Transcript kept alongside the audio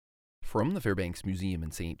From the Fairbanks Museum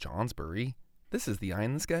in St. Johnsbury, this is the Eye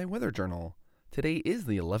in the Sky Weather Journal. Today is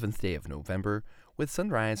the 11th day of November, with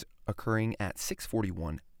sunrise occurring at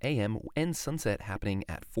 6:41 a.m. and sunset happening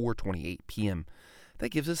at 4:28 p.m. That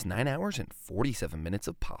gives us 9 hours and 47 minutes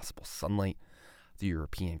of possible sunlight. The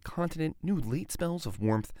European continent knew late spells of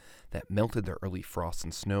warmth that melted the early frost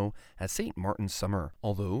and snow as St. Martin's summer,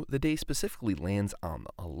 although the day specifically lands on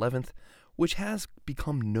the 11th, which has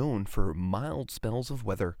become known for mild spells of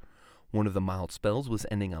weather. One of the mild spells was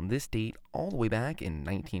ending on this date all the way back in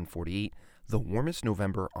 1948, the warmest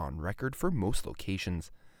November on record for most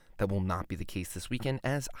locations. That will not be the case this weekend,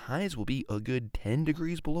 as highs will be a good 10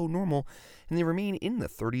 degrees below normal, and they remain in the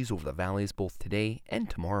 30s over the valleys both today and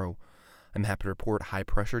tomorrow. I'm happy to report high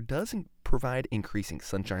pressure does provide increasing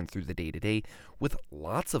sunshine through the day today, with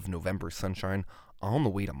lots of November sunshine on the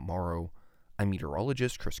way tomorrow. I'm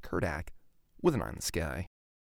meteorologist Chris Kurdak with an Eye in the Sky.